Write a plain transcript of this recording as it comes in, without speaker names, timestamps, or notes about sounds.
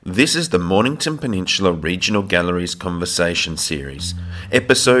This is the Mornington Peninsula Regional Galleries Conversation Series,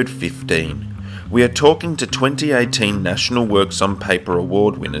 Episode 15. We are talking to 2018 National Works on Paper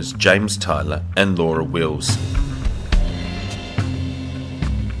Award winners James Tylor and Laura Wills.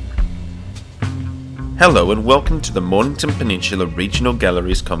 Hello and welcome to the Mornington Peninsula Regional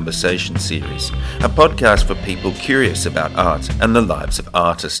Galleries Conversation Series, a podcast for people curious about art and the lives of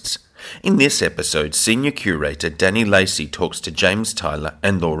artists. In this episode, Senior Curator Danny Lacy talks to James Tylor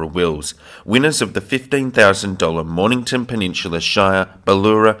and Laura Wills, winners of the $15,000 Mornington Peninsula Shire,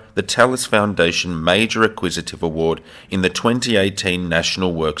 Beleura, the Tallis Foundation Major Acquisitive Award in the 2018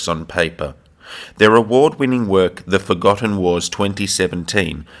 National Works on Paper. Their award-winning work, The Forgotten Wars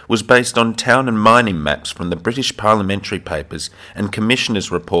 2017, was based on town and mining maps from the British Parliamentary papers and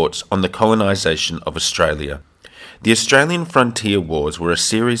Commissioners' reports on the colonization of Australia. The Australian Frontier Wars were a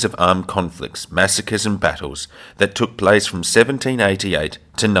series of armed conflicts, massacres and battles that took place from 1788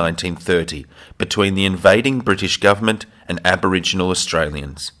 to 1930 between the invading British government and Aboriginal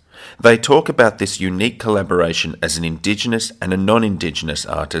Australians. They talk about this unique collaboration as an Indigenous and a non-Indigenous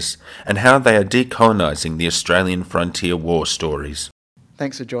artist and how they are decolonising the Australian Frontier War stories.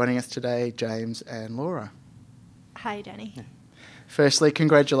 Thanks for joining us today, James and Laura. Hi, Danny. Firstly,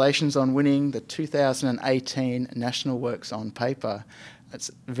 congratulations on winning the 2018 National Works on Paper.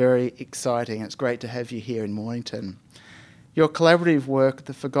 It's very exciting. It's great to have you here in Mornington. Your collaborative work,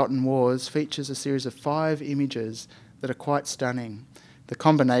 The Forgotten Wars, features a series of 5 images that are quite stunning. The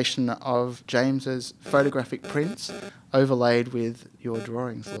combination of James's photographic prints overlaid with your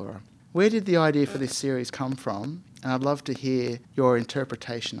drawings, Laura. Where did the idea for this series come from? And I'd love to hear your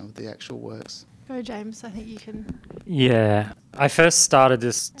interpretation of the actual works. Go, James. I think you can. Yeah. I first started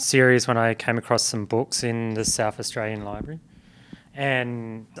this series when I came across some books in the South Australian Library.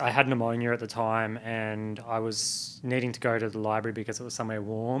 And I had pneumonia at the time and I was needing to go to the library because it was somewhere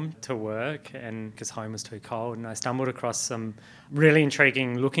warm to work and because home was too cold. And I stumbled across some really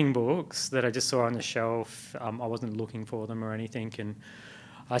intriguing looking books that I just saw on the shelf. I wasn't looking for them or anything. And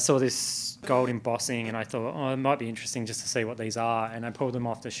I saw this gold embossing and I thought, it might be interesting just to see what these are. And I pulled them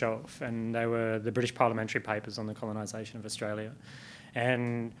off the shelf and they were the British Parliamentary papers on the colonization of Australia.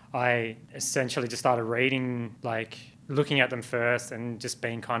 And I essentially just started reading, looking at them first and just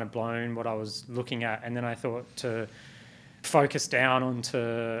being kind of blown what I was looking at. And then I thought to focus down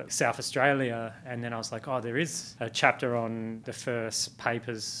onto South Australia. And then I was like, there is a chapter on the first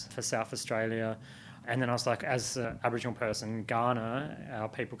papers for South Australia. And then I was like, as an Aboriginal person, Ghana, our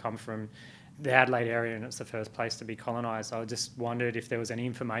people come from the Adelaide area and it's the first place to be colonised. I just wondered if there was any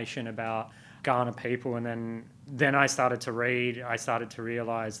information about Ghana people. And then I started to read. I started to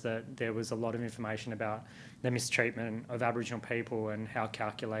realise that there was a lot of information about the mistreatment of Aboriginal people and how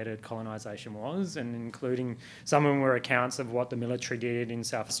calculated colonisation was, and including some of them were accounts of what the military did in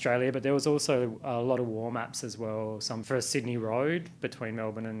South Australia, but there was also a lot of war maps as well, some for Sydney Road between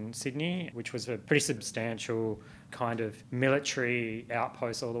Melbourne and Sydney, which was a pretty substantial kind of military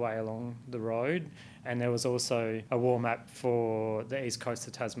outpost all the way along the road. And there was also a war map for the east coast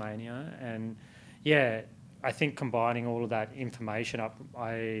of Tasmania. And I think combining all of that information up,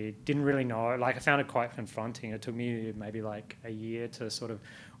 I didn't really know. I found it quite confronting. It took me maybe a year to sort of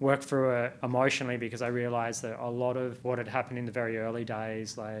work through it emotionally because I realised that a lot of what had happened in the very early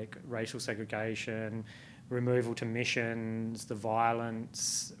days, like racial segregation, removal to missions, the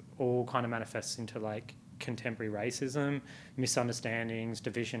violence, all kind of manifests into contemporary racism, misunderstandings,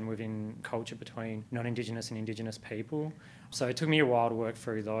 division within culture between non-Indigenous and Indigenous people. So it took me a while to work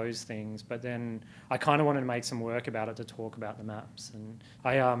through those things, but then I kind of wanted to make some work about it to talk about the maps. And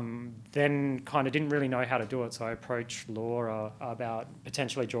I then kind of didn't really know how to do it, so I approached Laura about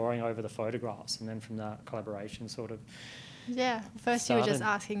potentially drawing over the photographs, and then from that collaboration sort of first started. You were just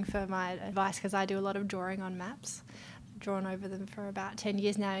asking for my advice because I do a lot of drawing on maps. Drawn over them for about 10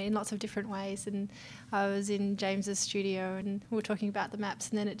 years now in lots of different ways, and I was in James's studio and we were talking about the maps,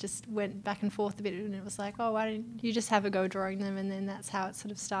 and then it just went back and forth a bit, and it was like, why don't you just have a go drawing them? And then that's how it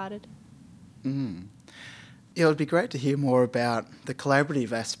sort of started. It would be great to hear more about the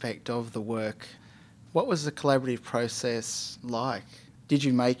collaborative aspect of the work. What was the collaborative process like? Did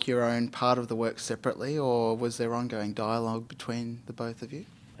you make your own part of the work separately, or was there ongoing dialogue between the both of you?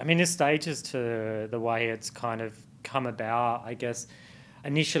 I mean, there's stages to the way it's kind of come about, I guess.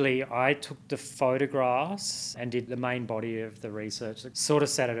 Initially, I took the photographs and did the main body of the research, sort of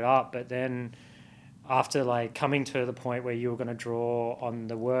set it up, but then after coming to the point where you were going to draw on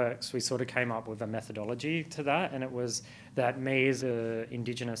the works, we sort of came up with a methodology to that, and it was that me as an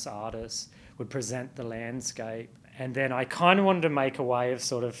Indigenous artist would present the landscape And then I kind of wanted to make a way of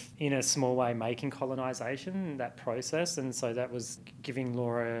sort of, in a small way, making colonisation, that process. And so that was giving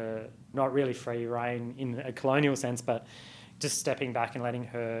Laura not really free rein in a colonial sense, but just stepping back and letting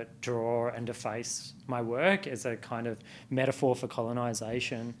her draw and deface my work as a kind of metaphor for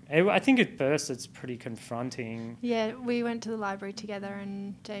colonisation. I think at first it's pretty confronting. Yeah, we went to the library together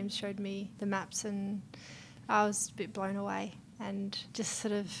and James showed me the maps and I was a bit blown away and just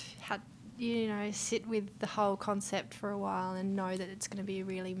sort of had, sit with the whole concept for a while and know that it's going to be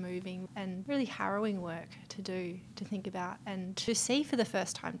really moving and really harrowing work to do, to think about and to see for the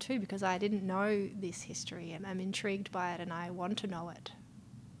first time too, because I didn't know this history and I'm intrigued by it and I want to know it.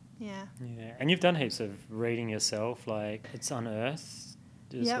 Yeah. Yeah, and you've done heaps of reading yourself, like It's Unearthed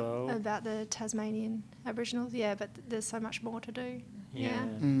as well. Yep, about the Tasmanian Aboriginals, yeah, but there's so much more to do. Yeah.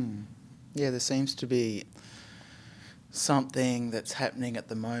 Yeah, there seems to be something that's happening at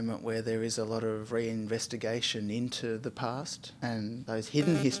the moment where there is a lot of reinvestigation into the past and those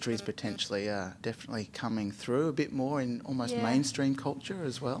hidden histories potentially are definitely coming through a bit more in almost mainstream culture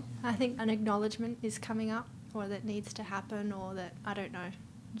as well. I think an acknowledgement is coming up or that needs to happen or that, I don't know,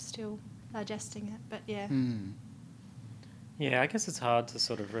 I'm still digesting it, but yeah. Yeah, I guess it's hard to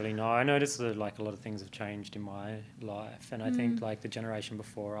sort of really know. I notice that like a lot of things have changed in my life and I think like the generation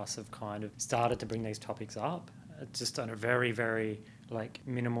before us have kind of started to bring these topics up. It's just on a very, very like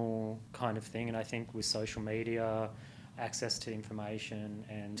minimal kind of thing. And I think with social media, access to information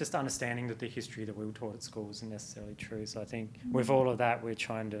and just understanding that the history that we were taught at school isn't necessarily true. So I think with all of that, we're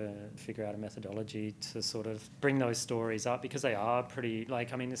trying to figure out a methodology to sort of bring those stories up because they are pretty,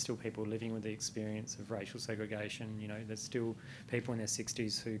 there's still people living with the experience of racial segregation. There's still people in their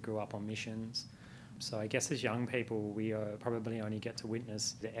 60s who grew up on missions. So I guess as young people, we probably only get to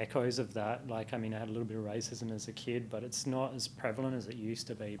witness the echoes of that. I had a little bit of racism as a kid, but it's not as prevalent as it used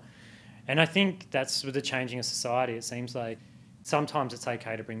to be. And I think that's with the changing of society. It seems like sometimes it's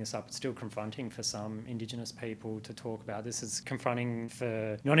okay to bring this up. It's still confronting for some Indigenous people to talk about this. It's confronting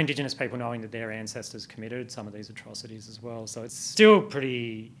for non-Indigenous people knowing that their ancestors committed some of these atrocities as well. So it's still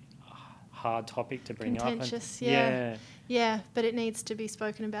pretty hard topic to bring Contentious, up. Yeah, but it needs to be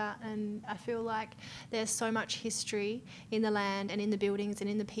spoken about and I feel like there's so much history in the land and in the buildings and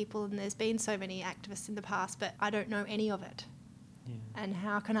in the people and there's been so many activists in the past, but I don't know any of it. Yeah. And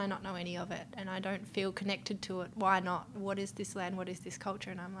how can I not know any of it? And I don't feel connected to it. Why not? What is this land? What is this culture?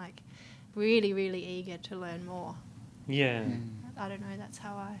 And I'm like really, really eager to learn more. Yeah. I don't know, that's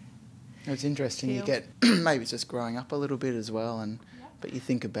how I It's interesting. feel. You get, maybe it's just growing up a little bit as well but you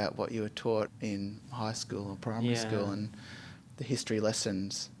think about what you were taught in high school or primary school and the history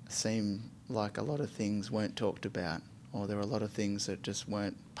lessons seem like a lot of things weren't talked about or there were a lot of things that just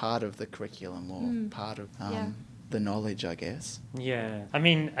weren't part of the curriculum or part of the knowledge, I guess. Yeah. I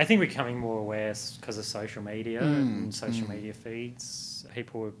think we're becoming more aware because of social media and social media feeds.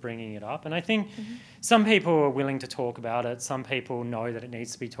 People are bringing it up. And I think some people are willing to talk about it. Some people know that it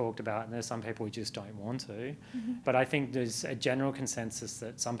needs to be talked about. And there's some people who just don't want to. But I think there's a general consensus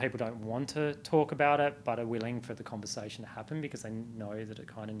that some people don't want to talk about it but are willing for the conversation to happen because they know that it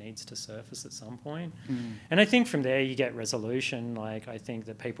kind of needs to surface at some point. And I think from there you get resolution. I think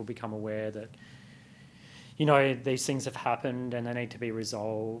that people become aware that these things have happened and they need to be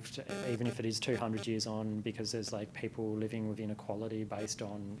resolved, even if it is 200 years on, because there's people living with inequality based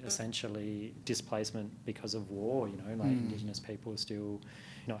on essentially displacement because of war, Indigenous people are still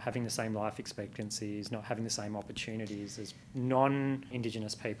not having the same life expectancies, not having the same opportunities as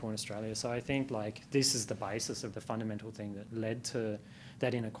non-Indigenous people in Australia. So I think this is the basis of the fundamental thing that led to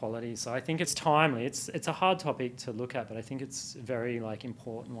that inequality. So I think it's timely. It's a hard topic to look at, but I think it's a very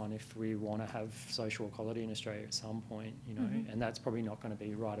important one if we want to have social equality in Australia at some point, and that's probably not going to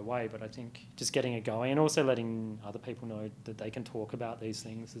be right away, but I think just getting it going and also letting other people know that they can talk about these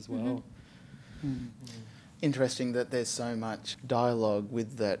things as well. Interesting that there's so much dialogue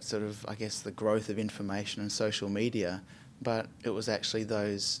with that sort of, I guess, the growth of information and social media, but it was actually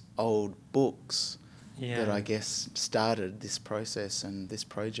those old books that I guess started this process and this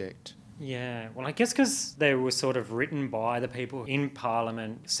project. Yeah, well, I guess because they were sort of written by the people in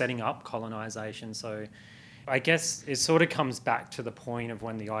Parliament setting up colonisation. So I guess it sort of comes back to the point of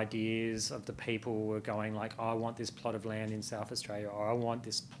when the ideas of the people were going I want this plot of land in South Australia, or I want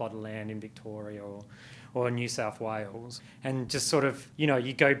this plot of land in Victoria or New South Wales. And just sort of,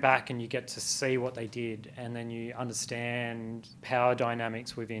 you go back and you get to see what they did and then you understand power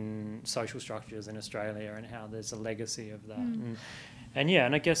dynamics within social structures in Australia and how there's a legacy of that.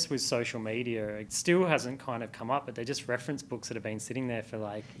 And I guess with social media, it still hasn't kind of come up, but they just reference books that have been sitting there for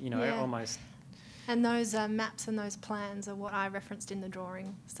almost... And those maps and those plans are what I referenced in the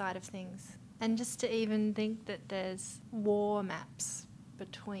drawing side of things. And just to even think that there's war maps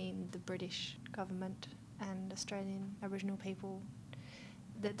between the British government and Australian Aboriginal people,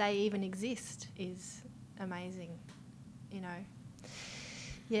 that they even exist is amazing, you know.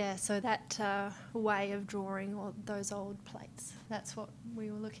 Yeah, so that way of drawing all those old plates, that's what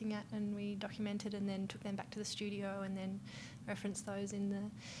we were looking at, and we documented and then took them back to the studio and then referenced those in the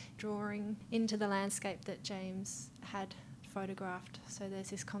drawing into the landscape that James had photographed. So there's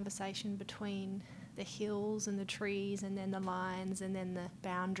this conversation between the hills and the trees and then the lines and then the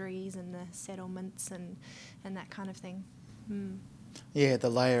boundaries and the settlements and that kind of thing. Yeah, the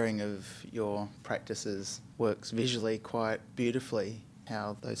layering of your practices works visually quite beautifully,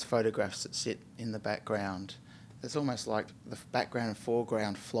 how those photographs that sit in the background, it's almost like the background and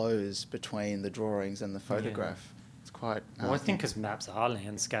foreground flows between the drawings and the photograph. It's quite... Well, I think because maps are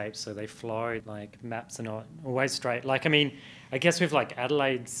landscapes, so they flow, like maps are not always straight. Like, I mean, I guess with like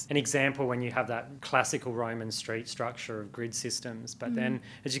Adelaide's an example when you have that classical Roman street structure of grid systems, but then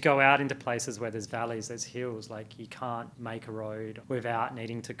as you go out into places where there's valleys, there's hills, like you can't make a road without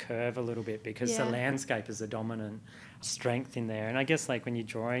needing to curve a little bit because the landscape is the dominant strength in there. And I guess like when you're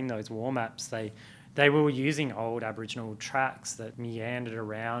drawing those war maps, they were using old Aboriginal tracks that meandered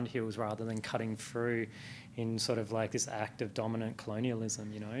around hills rather than cutting through in sort of like this act of dominant colonialism,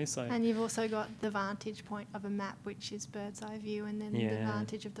 you know. So and you've also got the vantage point of a map, which is bird's eye view, and then the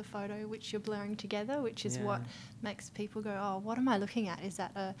vantage of the photo, which you're blurring together, which is what makes people go, oh, what am I looking at? Is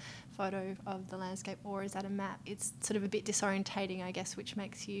that a photo of the landscape or is that a map? It's sort of a bit disorientating, I guess, which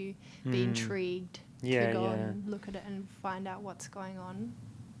makes you be intrigued to go and look at it and find out what's going on.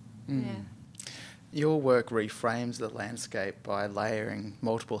 Your work reframes the landscape by layering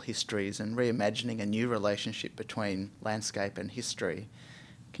multiple histories and reimagining a new relationship between landscape and history.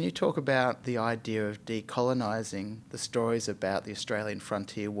 Can you talk about the idea of decolonising the stories about the Australian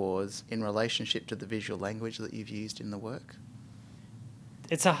frontier wars in relationship to the visual language that you've used in the work?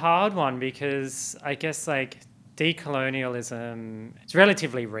 It's a hard one because I guess like decolonialism, it's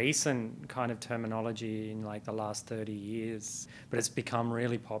relatively recent kind of terminology in like the last 30 years, but it's become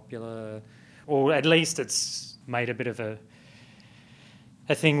really popular. Or at least it's made a bit of a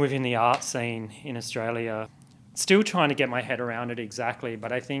thing within the art scene in Australia. Still trying to get my head around it exactly,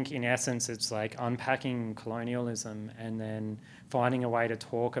 but I think in essence it's like unpacking colonialism and then finding a way to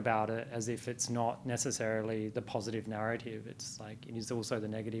talk about it as if it's not necessarily the positive narrative. It's like it is also the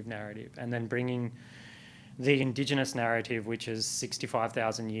negative narrative. And then bringing the Indigenous narrative, which is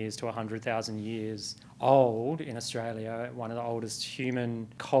 65,000 years to 100,000 years old in Australia, one of the oldest human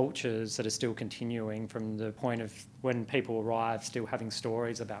cultures that are still continuing from the point of when people arrived, still having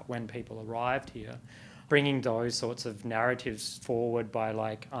stories about when people arrived here. Bringing those sorts of narratives forward by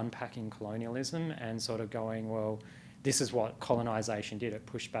like unpacking colonialism and sort of going, well, this is what colonisation did. It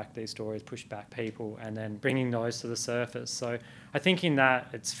pushed back these stories, pushed back people, and then bringing those to the surface. So I think in that,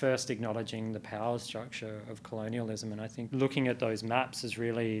 it's first acknowledging the power structure of colonialism. And I think looking at those maps is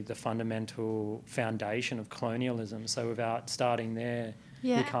really the fundamental foundation of colonialism. So without starting there,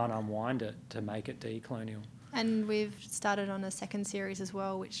 you can't unwind it to make it decolonial. And we've started on a second series as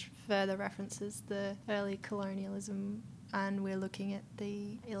well, which further references the early colonialism, and we're looking at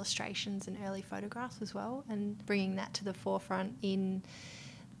the illustrations and early photographs as well and bringing that to the forefront in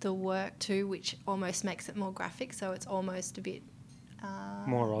the work too, which almost makes it more graphic, so it's almost a bit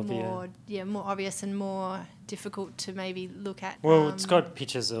more obvious. More obvious and more difficult to maybe look at. Well, it's got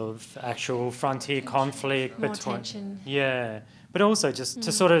pictures of actual frontier conflict more between... tension. Yeah. But also just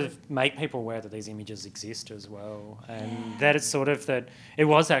to sort of make people aware that these images exist as well, and that it's sort of that it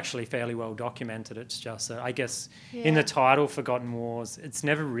was actually fairly well documented. It's just that I guess in the title Forgotten Wars, it's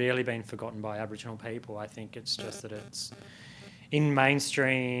never really been forgotten by Aboriginal people. I think it's just that it's in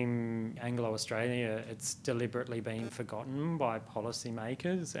mainstream Anglo-Australia, it's deliberately been forgotten by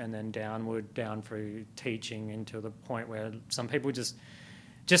policymakers and then down through teaching into the point where some people just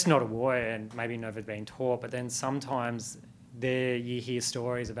not aware and maybe never been taught, but then sometimes there you hear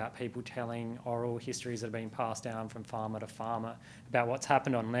stories about people telling oral histories that have been passed down from farmer to farmer about what's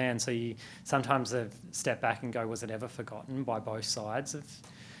happened on land. So you sometimes have stepped back and go, was it ever forgotten by both sides of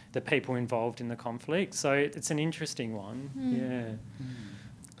the people involved in the conflict? So it's an interesting one.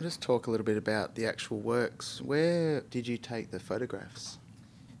 I'll just talk a little bit about the actual works. Where did you take the photographs?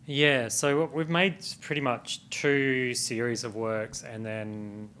 Yeah, so we've made pretty much 2 series of works and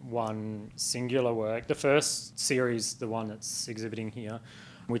then 1 singular work. The first series, the one that's exhibiting here,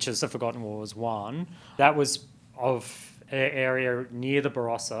 which is the Forgotten Wars 1, that was of an area near the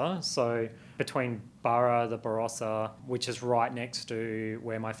Barossa. So between Borough, the Barossa, which is right next to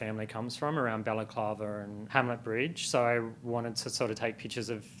where my family comes from, around Balaclava and Hamlet Bridge. So I wanted to sort of take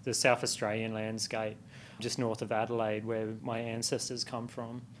pictures of the South Australian landscape just north of Adelaide, where my ancestors come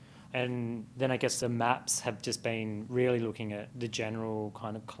from. And then I guess the maps have just been really looking at the general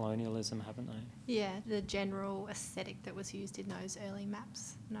kind of colonialism, haven't they? Yeah, the general aesthetic that was used in those early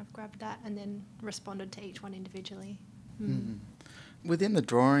maps. And I've grabbed that and then responded to each one individually. Within the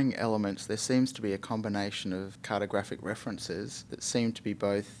drawing elements, there seems to be a combination of cartographic references that seem to be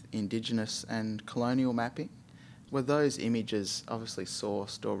both Indigenous and colonial mapping. Were those images obviously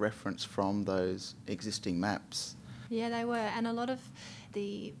sourced or referenced from those existing maps? Yeah, they were. And a lot of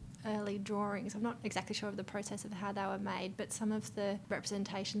the early drawings, I'm not exactly sure of the process of how they were made, but some of the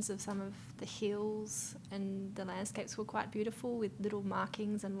representations of some of the hills and the landscapes were quite beautiful with little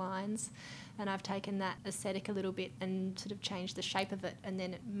markings and lines. And I've taken that aesthetic a little bit and sort of changed the shape of it, and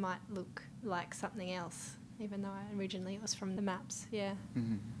then it might look like something else, even though originally it was from the maps. Yeah.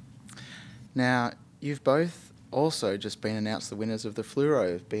 Now, you've both also just been announced the winners of the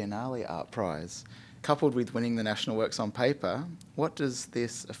Fluoro Biennale Art Prize. Coupled with winning the National Works on Paper, what does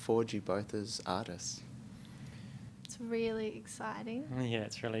this afford you both as artists? It's really exciting. Yeah,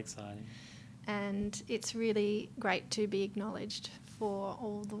 it's really exciting. And it's really great to be acknowledged for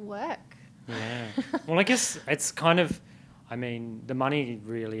all the work. Yeah. Well, I guess it's kind of, I mean, the money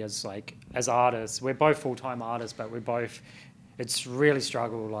really is like, as artists, we're both full-time artists, but it's really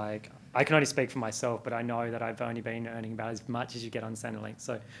struggle. Like, I can only speak for myself, but I know that I've only been earning about as much as you get on Centrelink.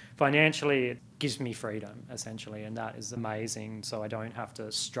 So financially, it gives me freedom, essentially, and that is amazing. So I don't have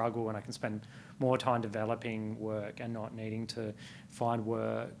to struggle, and I can spend more time developing work and not needing to find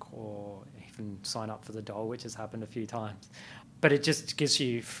work or even sign up for the dole, which has happened a few times. But it just gives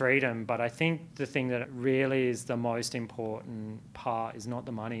you freedom. But I think the thing that really is the most important part is not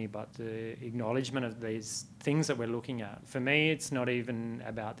the money, but the acknowledgement of these things that we're looking at. For me, it's not even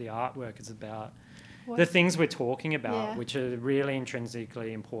about the artwork, it's about the things we're talking about, which are really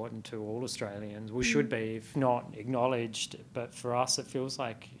intrinsically important to all Australians. We should be, if not acknowledged, but for us it feels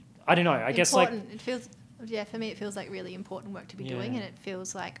like, I don't know, I guess like... It feels, for me it feels like really important work to be doing, and it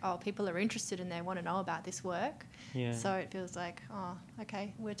feels like, people are interested and they want to know about this work. Yeah. So it feels like,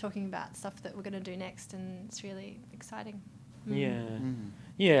 okay, we're talking about stuff that we're going to do next, and it's really exciting. Yeah.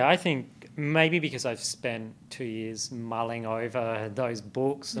 Yeah, I think maybe because I've spent 2 years mulling over those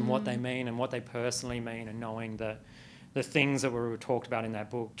books and what they mean and what they personally mean, and knowing that the things that were talked about in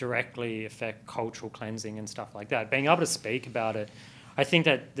that book directly affect cultural cleansing and stuff like that. Being able to speak about it, I think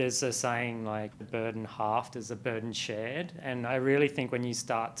that there's a saying like, the burden halved is a burden shared. And I really think when you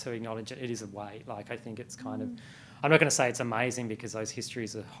start to acknowledge it, it is a weight. Like, I think it's kind of, I'm not going to say it's amazing because those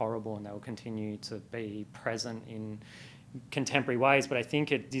histories are horrible and they'll continue to be present in contemporary ways, but I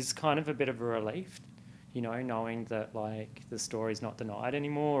think it is kind of a bit of a relief, you know, knowing that like the story's not denied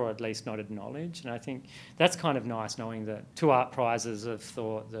anymore, or at least not acknowledged. And I think that's kind of nice, knowing that 2 art prizes have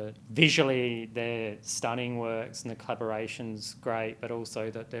thought that visually they're stunning works and the collaboration's great, but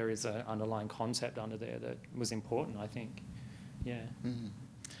also that there is an underlying concept under there that was important, I think. Yeah.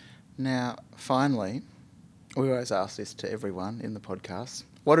 Now, finally, we always ask this to everyone in the podcast.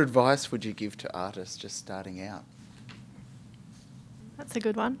 What advice would you give to artists just starting out? That's a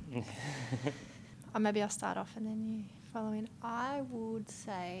good one. Or maybe I'll start off and then you follow in. I would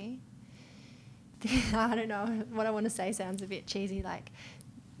say, I don't know, what I want to say sounds a bit cheesy, like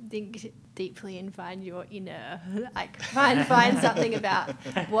think deeply and find your inner, like find something about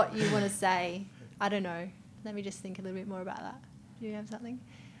what you want to say. I don't know. Let me just think a little bit more about that. Do you have something?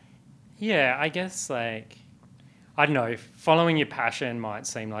 Yeah, I guess like, I don't know, following your passion might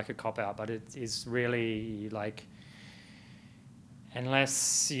seem like a cop-out, but it is really like,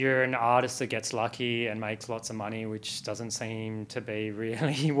 unless you're an artist that gets lucky and makes lots of money, which doesn't seem to be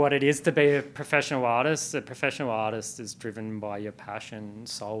really what it is to be a professional artist. A professional artist is driven by your passion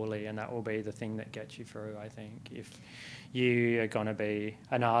solely, and that will be the thing that gets you through, I think. If you are going to be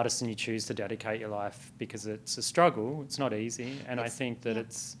an artist and you choose to dedicate your life, because it's a struggle, it's not easy, and I think that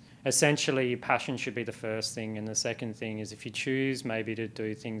it's essentially passion should be the first thing, and the second thing is if you choose maybe to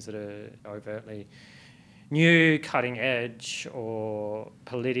do things that are overtly new, cutting edge or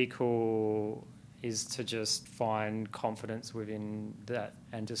political, is to just find confidence within that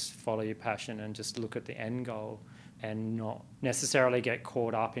and just follow your passion and just look at the end goal and not necessarily get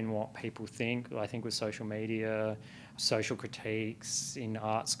caught up in what people think. I think with social media, social critiques in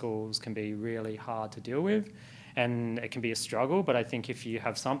art schools can be really hard to deal with. and it can be a struggle. But I think if you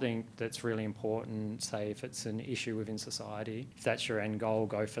have something that's really important, say if it's an issue within society, if that's your end goal,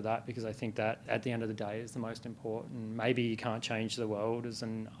 go for that, because I think that at the end of the day is the most important. Maybe you can't change the world as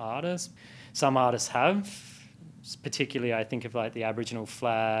an artist. Some artists have, particularly I think of like the Aboriginal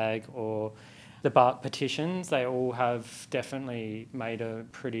flag or the bark petitions. They all have definitely made a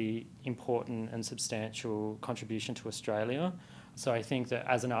pretty important and substantial contribution to Australia. So I think that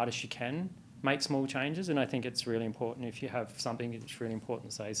as an artist you can make small changes, and I think it's really important if you have something that's really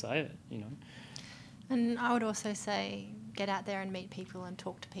important to say it, you know. And I would also say get out there and meet people and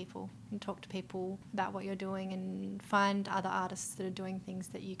talk to people about what you're doing, and find other artists that are doing things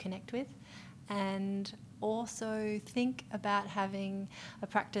that you connect with. And also think about having a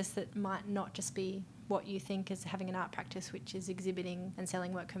practice that might not just be what you think is having an art practice, which is exhibiting and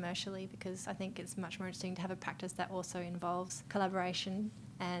selling work commercially, because I think it's much more interesting to have a practice that also involves collaboration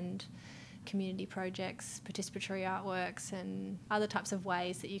and community projects, participatory artworks, and other types of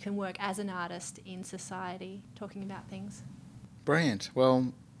ways that you can work as an artist in society, talking about things. Brilliant.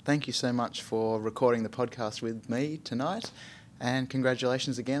 Well, thank you so much for recording the podcast with me tonight, and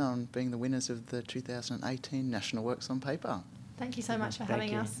congratulations again on being the winners of the 2018 National Works on Paper. Thank you so much for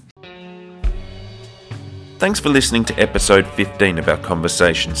having us. Thanks for listening to episode 15 of our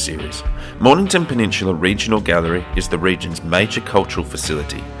conversation series. Mornington Peninsula Regional Gallery is the region's major cultural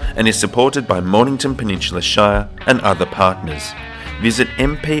facility and is supported by Mornington Peninsula Shire and other partners. Visit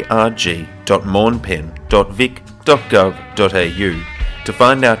mprg.mornpen.vic.gov.au to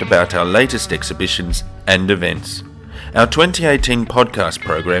find out about our latest exhibitions and events. Our 2018 podcast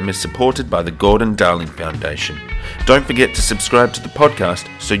program is supported by the Gordon Darling Foundation. Don't forget to subscribe to the podcast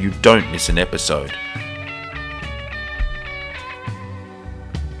so you don't miss an episode.